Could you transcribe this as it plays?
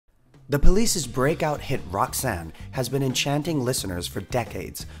The Police's breakout hit Roxanne has been enchanting listeners for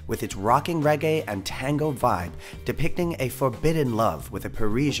decades, with its rocking reggae and tango vibe depicting a forbidden love with a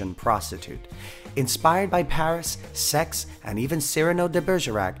Parisian prostitute. Inspired by Paris, sex, and even Cyrano de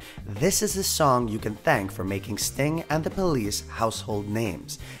Bergerac, this is a song you can thank for making Sting and the Police household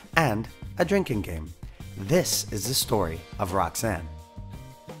names, and a drinking game. This is the story of Roxanne.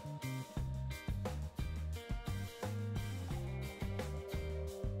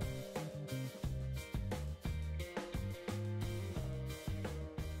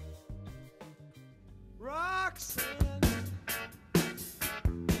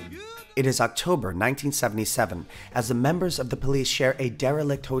 It is October 1977 as the members of the Police share a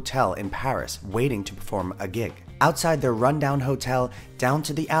derelict hotel in Paris waiting to perform a gig. Outside their rundown hotel, down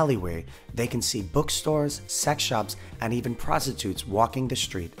to the alleyway, they can see bookstores, sex shops, and even prostitutes walking the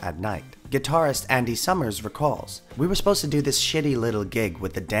street at night. Guitarist Andy Summers recalls, "We were supposed to do this shitty little gig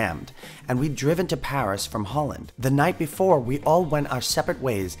with the Damned, and we'd driven to Paris from Holland. The night before, we all went our separate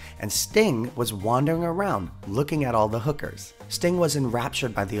ways, and Sting was wandering around, looking at all the hookers. Sting was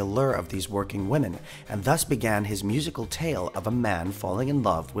enraptured by the allure of these working women, and thus began his musical tale of a man falling in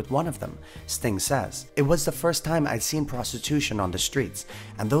love with one of them." Sting says, "It was the first time I'd seen prostitution on the streets,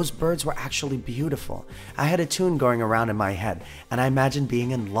 and those birds were actually beautiful. I had a tune going around in my head, and I imagined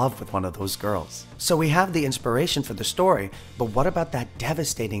being in love with one of those girls." So we have the inspiration for the story, but what about that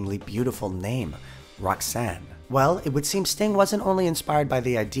devastatingly beautiful name, Roxanne? Well, it would seem Sting wasn't only inspired by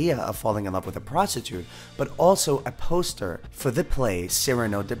the idea of falling in love with a prostitute, but also a poster for the play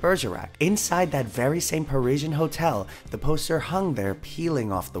Cyrano de Bergerac. Inside that very same Parisian hotel, the poster hung there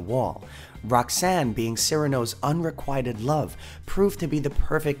peeling off the wall. Roxanne, being Cyrano's unrequited love, proved to be the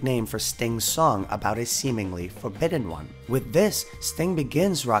perfect name for Sting's song about a seemingly forbidden one. With this, Sting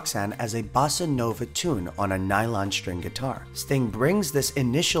begins Roxanne as a bossa nova tune on a nylon string guitar. Sting brings this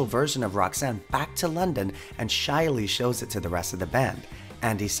initial version of Roxanne back to London and shyly shows it to the rest of the band.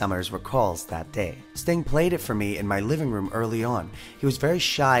 Andy Summers recalls that day. "Sting played it for me in my living room early on. He was very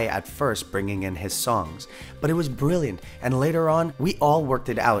shy at first bringing in his songs, but it was brilliant, and later on, we all worked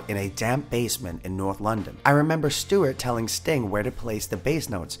it out in a damp basement in North London. I remember Stewart telling Sting where to place the bass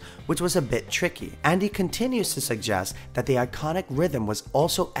notes, which was a bit tricky." Andy continues to suggest that the iconic rhythm was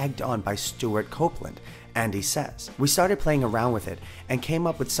also egged on by Stewart Copeland. Andy says, "We started playing around with it and came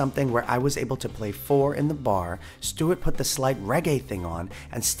up with something where I was able to play 4 in the bar, Stewart put the slight reggae thing on,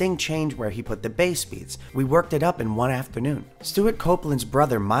 and Sting changed where he put the bass beats. We worked it up in one afternoon." Stewart Copeland's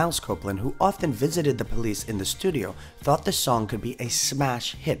brother Miles Copeland, who often visited the Police in the studio, thought the song could be a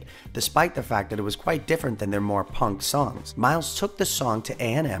smash hit, despite the fact that it was quite different than their more punk songs. Miles took the song to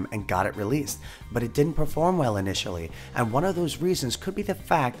A&M and got it released, but it didn't perform well initially, and one of those reasons could be the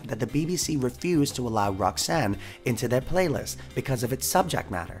fact that the BBC refused to allow Roxanne into their playlist because of its subject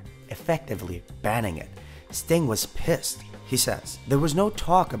matter, effectively banning it. Sting was pissed. He says, "There was no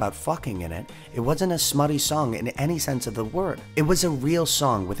talk about fucking in it. It wasn't a smutty song in any sense of the word. It was a real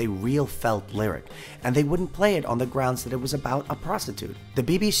song with a real felt lyric, and they wouldn't play it on the grounds that it was about a prostitute. The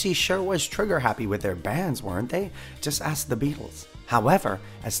BBC sure was trigger happy with their bands, weren't they? Just ask the Beatles." However,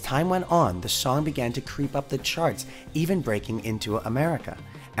 as time went on, the song began to creep up the charts, even breaking into America.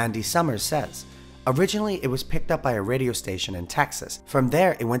 Andy Summers says, "Originally, it was picked up by a radio station in Texas. From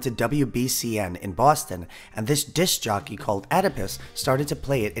there, it went to WBCN in Boston, and this disc jockey called Oedipus started to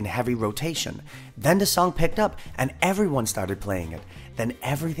play it in heavy rotation. Then the song picked up, and everyone started playing it. Then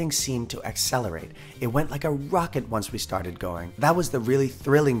everything seemed to accelerate. It went like a rocket once we started going. That was the really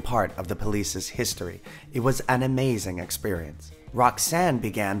thrilling part of the Police's history. It was an amazing experience." Roxanne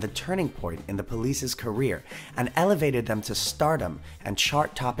began the turning point in the Police's career and elevated them to stardom and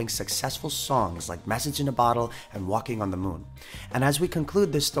chart-topping successful songs like Message in a Bottle and Walking on the Moon. And as we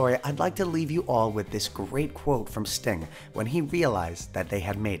conclude this story, I'd like to leave you all with this great quote from Sting when he realized that they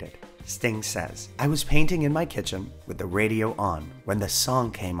had made it. Sting says, "I was painting in my kitchen with the radio on when the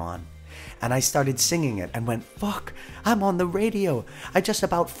song came on. And I started singing it and went, fuck, I'm on the radio. I just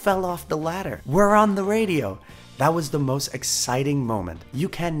about fell off the ladder. We're on the radio." That was the most exciting moment. You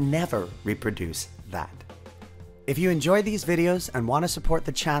can never reproduce that. If you enjoy these videos and want to support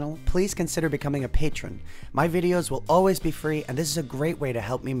the channel, please consider becoming a patron. My videos will always be free, and this is a great way to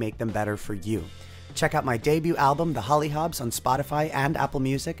help me make them better for you. Check out my debut album, The HollyHobs, on Spotify and Apple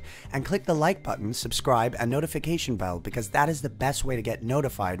Music, and click the like button, subscribe, and notification bell because that is the best way to get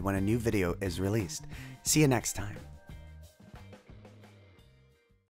notified when a new video is released. See you next time.